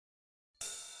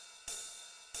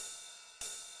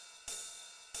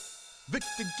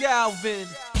Victor Galvan.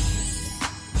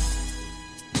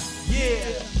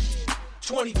 Yeah.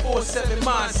 24/7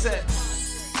 mindset.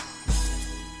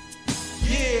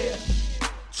 Yeah.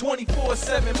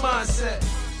 24/7 mindset.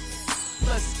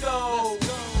 Let's go.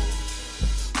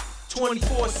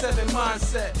 24/7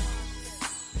 mindset.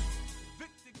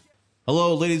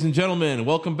 Hello, ladies and gentlemen.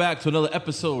 Welcome back to another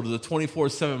episode of the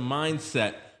 24/7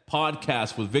 Mindset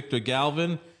podcast with Victor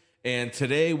Galvan. And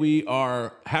today we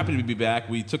are happy to be back.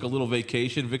 We took a little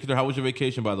vacation. Victor, how was your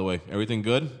vacation, by the way? Everything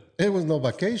good? It was no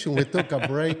vacation. We took a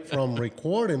break from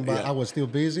recording, but Yeah. I was still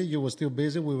busy. You were still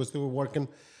busy. We were still working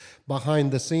behind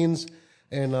the scenes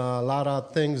and a lot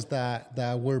of things that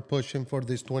we're pushing for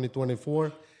this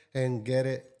 2024 and get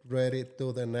it ready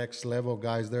to the next level,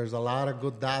 guys. There's a lot of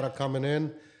good data coming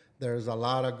in. There's a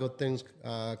lot of good things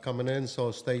coming in,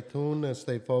 so stay tuned and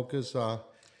stay focused.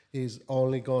 Is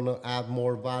only going to add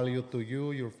more value to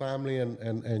you, your family,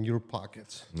 and your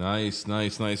pockets. Nice.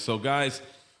 So, guys,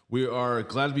 we are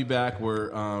glad to be back.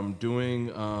 We're doing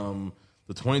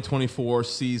the 2024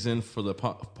 season for the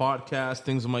podcast.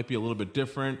 Things might be a little bit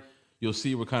different. You'll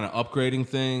see we're kind of upgrading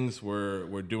things.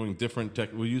 We're doing different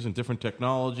we're using different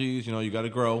technologies. You know, you got to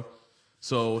grow.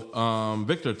 So,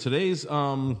 Victor, today's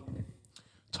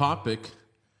topic,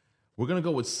 we're going to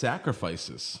go with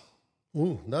sacrifices.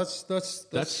 Ooh,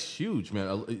 that's huge,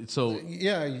 man. So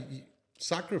yeah,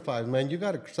 sacrifice, man. You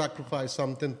got to sacrifice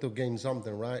something to gain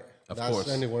something, right? That's course.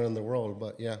 Anywhere in the world,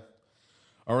 but yeah.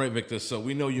 All right, Victor. So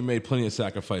we know you made plenty of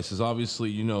sacrifices. Obviously,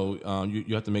 you know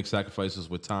you have to make sacrifices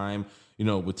with time. You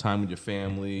know, with time with your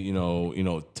family. You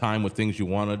know, time with things you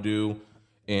want to do,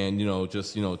 and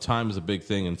time is a big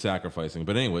thing in sacrificing.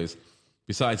 But anyways,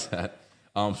 besides that,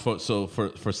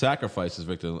 for sacrifices,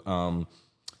 Victor.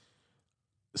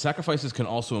 Sacrifices can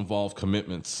also involve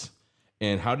commitments.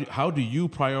 And how do you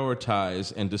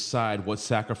prioritize and decide what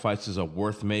sacrifices are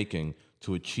worth making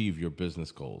to achieve your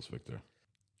business goals, Victor?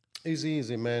 It's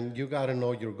easy, man. You got to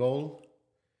know your goal.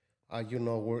 You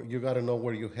got to know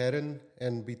where you're heading.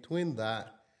 And between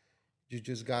that, you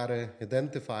just got to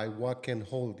identify what can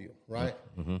hold you, right?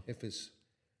 Mm-hmm. If it's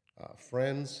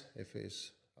friends, if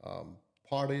it's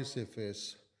parties, if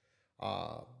it's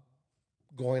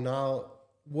going out,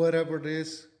 whatever it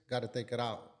is, got to take it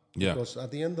out. Yeah. Because at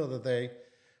the end of the day,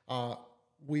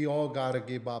 we all got to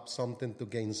give up something to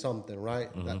gain something,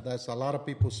 right? Mm-hmm. That's a lot of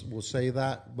people will say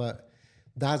that, but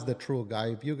that's the truth, guy.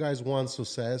 If you guys want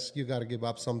success, you got to give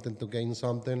up something to gain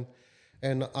something.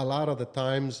 And a lot of the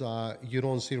times, you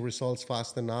don't see results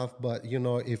fast enough. But,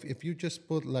 if you just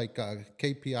put like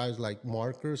KPIs, like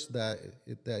markers that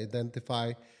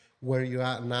identify where you're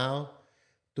at now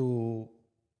to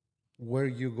where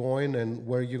you're going and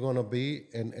where you're going to be,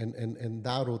 and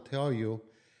that will tell you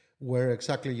where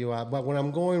exactly you are. But where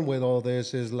I'm going with all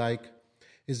this is like,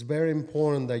 it's very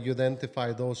important that you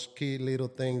identify those key little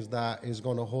things that is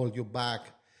going to hold you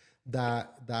back,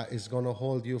 that is going to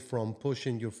hold you from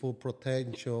pushing your full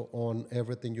potential on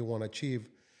everything you want to achieve.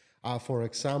 For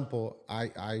example,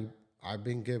 I've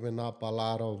been giving up a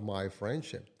lot of my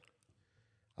friendship.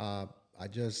 I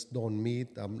just don't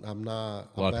meet. I'm not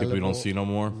a lot of people you don't see no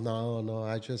more. No.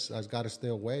 I got to stay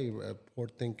away. Poor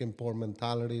thinking, poor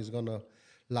mentality is gonna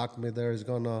lock me there. Is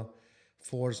gonna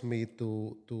force me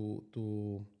to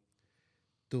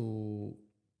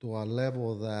a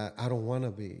level that I don't want to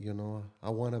be. I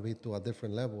want to be to a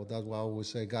different level. That's why I always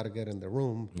say, got to get in the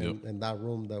room. Yep. And that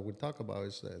room that we talk about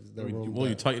is the room. Well,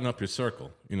 you tighten up your circle.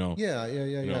 Yeah.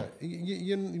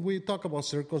 We talk about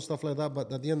circle and stuff like that,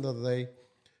 but at the end of the day,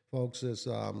 folks, is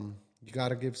you got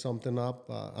to give something up.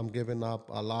 I'm giving up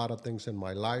a lot of things in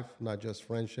my life, not just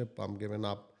friendship. I'm giving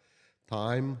up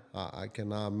time. I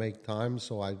cannot make time,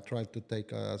 so I try to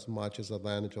take as much as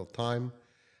advantage of time.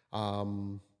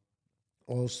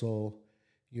 Also,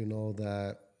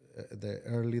 that the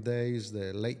early days,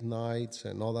 the late nights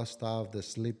and all that stuff, the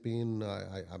sleeping,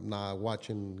 I'm not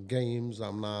watching games.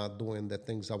 I'm not doing the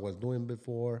things I was doing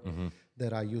before. Mm-hmm.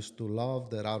 That I used to love,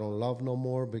 that I don't love no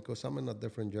more, because I'm in a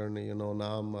different journey. Now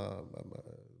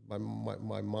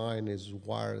my mind is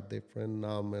wired different.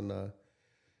 Now I'm in a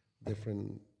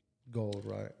different goal,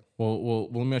 right? Well,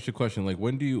 let me ask you a question. Like,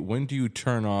 when do you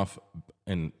turn off?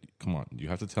 And come on, you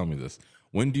have to tell me this.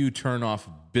 When do you turn off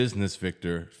business,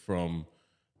 Victor, from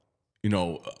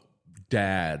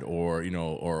dad or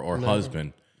or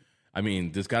husband? I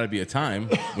mean, there's got to be a time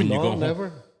when you go home.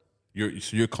 Never.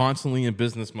 You're constantly in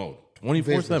business mode.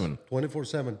 24/7.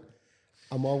 24/7.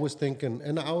 I'm always thinking,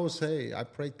 and I always say, I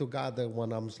pray to God that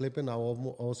when I'm sleeping, I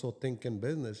also think in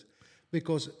business,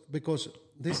 because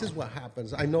this is what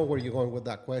happens. I know where you're going with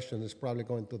that question. It's probably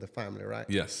going to the family, right?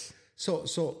 Yes. So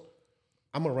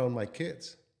I'm around my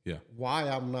kids. Yeah. Why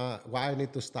I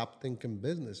need to stop thinking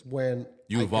business when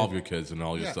You involve your kids and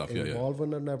all your stuff. Yeah, involve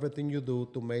them in everything you do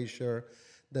to make sure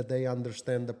that they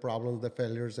understand the problems, the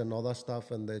failures, and all that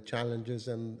stuff, and the challenges,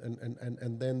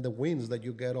 and then the wins that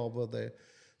you get over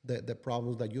the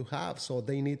problems that you have. So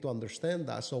they need to understand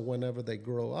that. So whenever they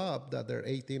grow up, that they're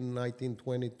 18, 19,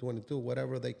 20, 22,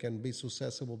 whatever, they can be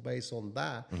successful based on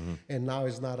that. Mm-hmm. And now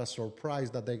it's not a surprise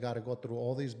that they got to go through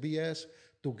all this BS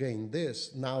to gain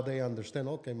this. Now they understand,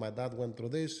 okay, my dad went through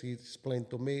this. He explained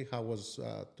to me how was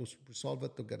to resolve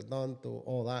it, to get it done, to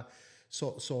all that.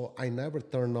 So I never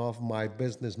turn off my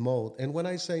business mode. And when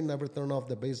I say never turn off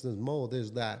the business mode,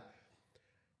 is that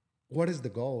what is the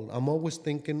goal? I'm always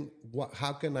thinking,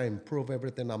 how can I improve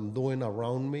everything I'm doing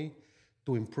around me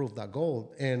to improve that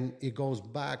goal? And it goes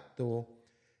back to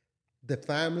the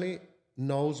family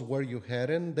knows where you're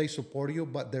heading. They support you,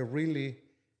 but they're really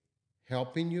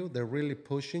helping you. They're really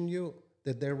pushing you,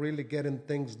 that they're really getting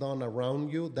things done around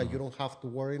you that you don't have to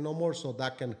worry no more. So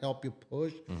that can help you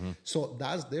push. So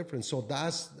that's different. So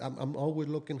I'm always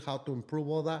looking how to improve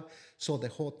all that so the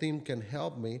whole team can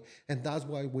help me. And that's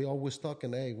why we always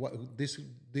talking, hey,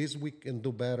 this we can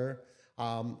do better.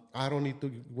 I don't need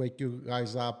to wake you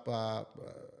guys up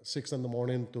 6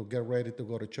 a.m. to get ready to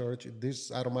go to church.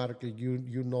 This automatically,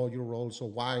 you know your role. So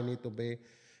why I need to be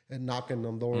and knocking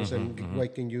on doors and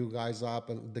waking you guys up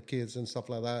and the kids and stuff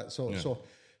like that.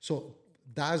 So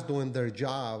that's doing their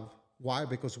job. Why?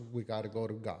 Because we got to go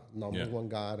to God, number one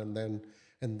God, and then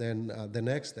the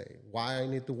next day. Why I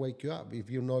need to wake you up? If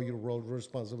you know your role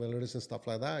responsibilities and stuff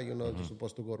like that, you know you're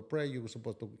supposed to go to pray, you're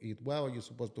supposed to eat well, you're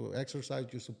supposed to exercise,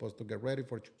 you're supposed to get ready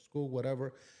for school,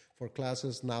 whatever, for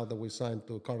classes. Now that we signed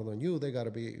to Cardinal U, they got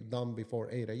to be done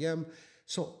before 8 a.m.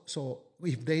 So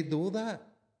if they do that,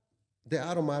 they're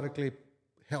automatically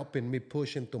helping me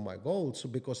push into my goals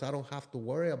because I don't have to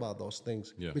worry about those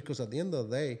things. Yeah. Because at the end of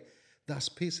the day, that's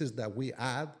pieces that we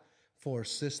add for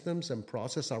systems and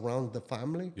process around the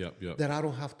family that I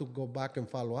don't have to go back and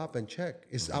follow up and check.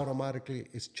 It's automatically,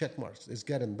 it's check marks. It's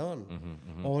getting done.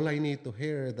 All I need to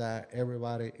hear that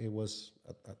everybody, it was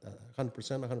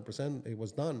 100%, it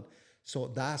was done. So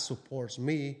that supports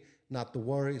me not to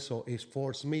worry. So it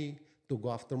forced me to go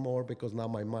after more because now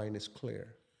my mind is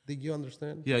clear. Did you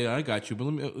understand? Yeah, I got you. But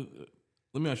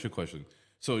let me ask you a question.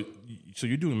 So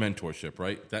you're doing mentorship,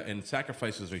 right? And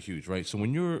sacrifices are huge, right? So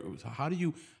how do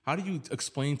you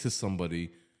explain to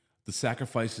somebody the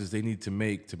sacrifices they need to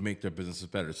make their businesses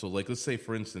better? So like, let's say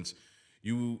for instance,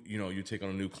 you take on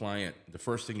a new client. The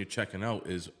first thing you're checking out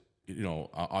is,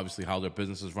 obviously how their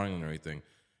business is running and everything.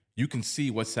 You can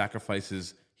see what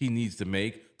sacrifices he needs to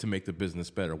make the business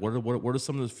better. What are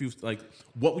some of the few, like,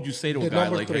 what would you say to a guy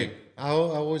like, three. hey? I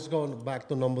always go back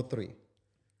to number 3.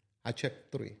 I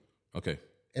check 3. Okay.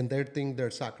 And they think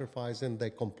they're sacrificing. They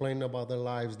complain about their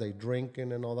lives. They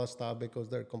drinking and all that stuff because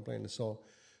they're complaining. So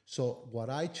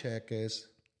what I check is,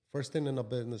 first thing in a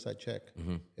business I check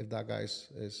if that guy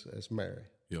is married.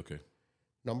 Yeah, okay.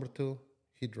 Number 2,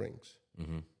 he drinks.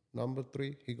 Number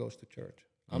 3, he goes to church.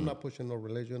 I'm not pushing no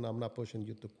religion. I'm not pushing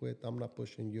you to quit. I'm not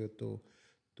pushing you to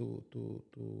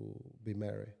be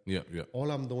married. Yeah.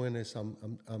 All I'm doing is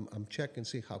I'm checking,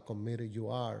 see how committed you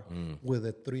are with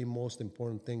the 3 most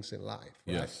important things in life.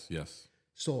 Right? Yes.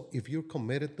 So if you're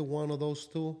committed to one of those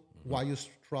 2, why are you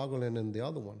struggling in the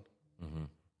other one?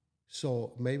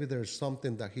 So maybe there's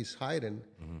something that he's hiding.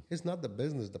 It's not the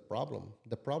business the problem.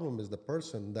 The problem is the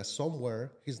person that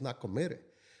somewhere he's not committed.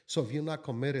 So if you're not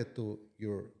committed to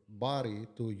your body,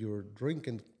 to your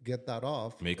drinking, get that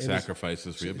off. Make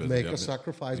sacrifices for your business. Make a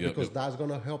sacrifice because that's going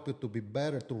to help you to be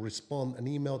better, to respond, an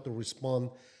email to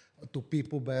respond to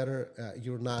people better.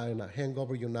 You're not in a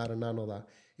hangover. You're not in none of that.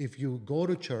 If you go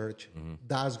to church,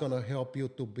 that's going to help you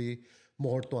to be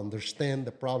more, to understand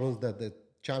the problems, that the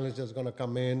challenge that's going to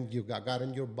come in. You got God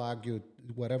in your back.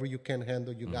 Whatever you can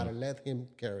handle, you got to let him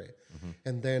carry it.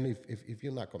 And then if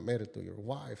you're not committed to your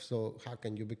wife, so how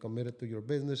can you be committed to your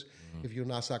business if you're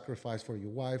not sacrificed for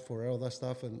your wife, for all that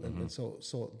stuff? And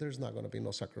so there's not going to be no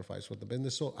sacrifice for the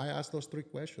business. So I asked those 3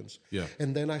 questions. Yeah.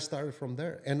 And then I started from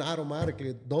there. And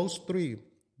automatically, those 3,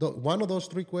 one of those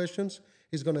 3 questions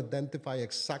is going to identify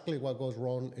exactly what goes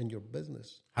wrong in your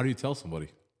business. How do you tell somebody?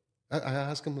 I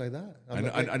ask them like that.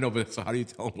 I know, but so how do you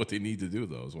tell them what they need to do,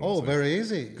 though? Oh, very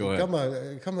easy. Go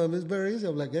ahead. Come on, it's very easy.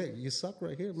 I'm like, hey, you suck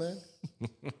right here, man.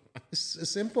 It's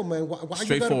simple, man. Why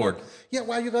straightforward.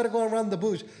 Why you got to go around the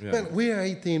bush? Yeah. Man, we're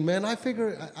 18, man. I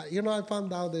figure, I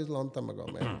found out this a long time ago,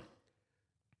 man.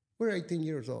 We're 18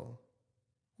 years old.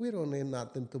 we don't need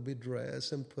nothing to be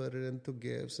dressed and put it into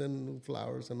gifts and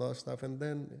flowers and all that stuff. And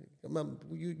then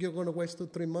you're going to waste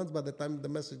 2-3 months by the time the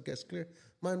message gets clear.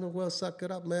 Might as well suck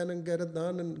it up, man, and get it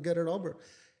done and get it over.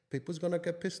 People's going to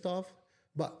get pissed off,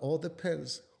 but all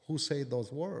depends who say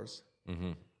those words.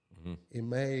 Mm-hmm.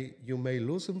 Mm-hmm. You may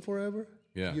lose them forever.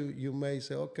 Yeah. You may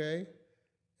say, okay,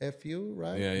 F you,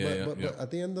 right? Yeah, but at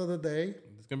the end of the day,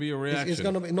 it's gonna be a reaction. It's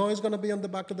gonna be on the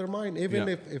back of their mind. Even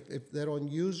if they don't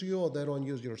use you, or they don't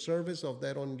use your service, or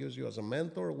they don't use you as a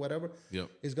mentor or whatever,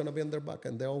 it's gonna be on their back,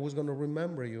 and they're always gonna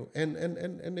remember you. And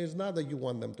it's not that you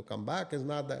want them to come back. It's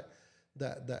not that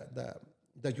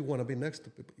you want to be next to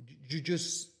people. You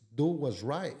just do what's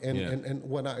right. And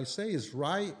when I say it's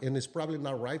right, and it's probably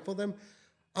not right for them,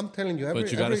 I'm telling you,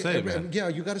 but you got to say it, man. Yeah,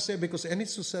 you got to say it, because any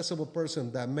successful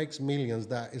person that makes millions,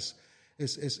 that is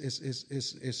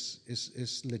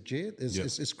legit,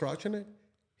 is crushing it.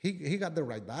 He got the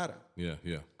right data.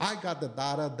 Yeah. I got the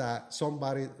data that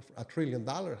somebody $1 trillion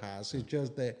has. It's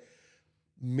just that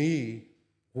me,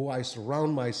 who I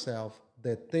surround myself,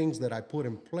 the things that I put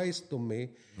in place to me,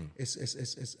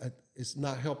 is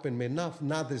not helping me enough.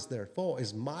 Not it's their fault.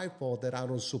 It's my fault that I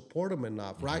don't support them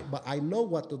enough, right? But I know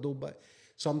what to do, but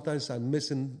sometimes I'm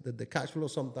missing the cash flow.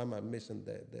 Sometimes I'm missing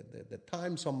the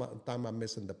time. Sometimes I'm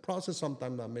missing the process.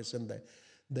 Sometimes I'm missing the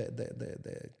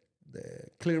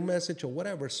clear message or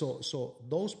whatever. So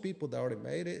those people that already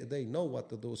made it, they know what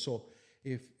to do. So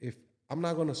if I'm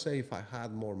not going to say if I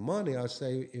had more money, I'll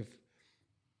say if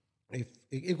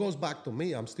it goes back to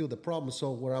me, I'm still the problem.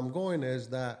 So where I'm going is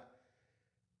that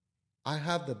I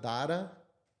have the data.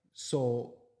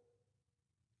 So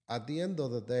at the end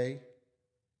of the day,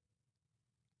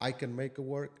 I can make it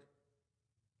work,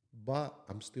 but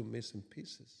I'm still missing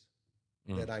pieces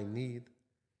that I need.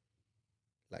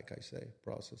 Like I say,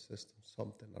 process system,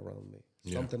 something around me.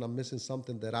 Something I'm missing,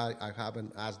 something that I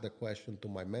haven't asked the question to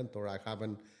my mentor. I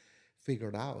haven't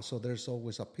figured out. So there's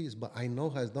always a piece, but I know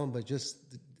how it's done, but just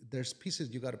there's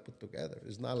pieces you got to put together.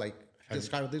 It's not like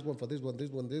just hire this one for this one,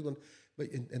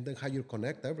 but and then how you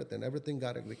connect everything. Everything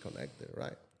got to be connected,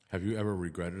 right? Have you ever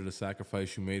regretted a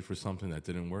sacrifice you made for something that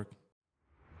didn't work?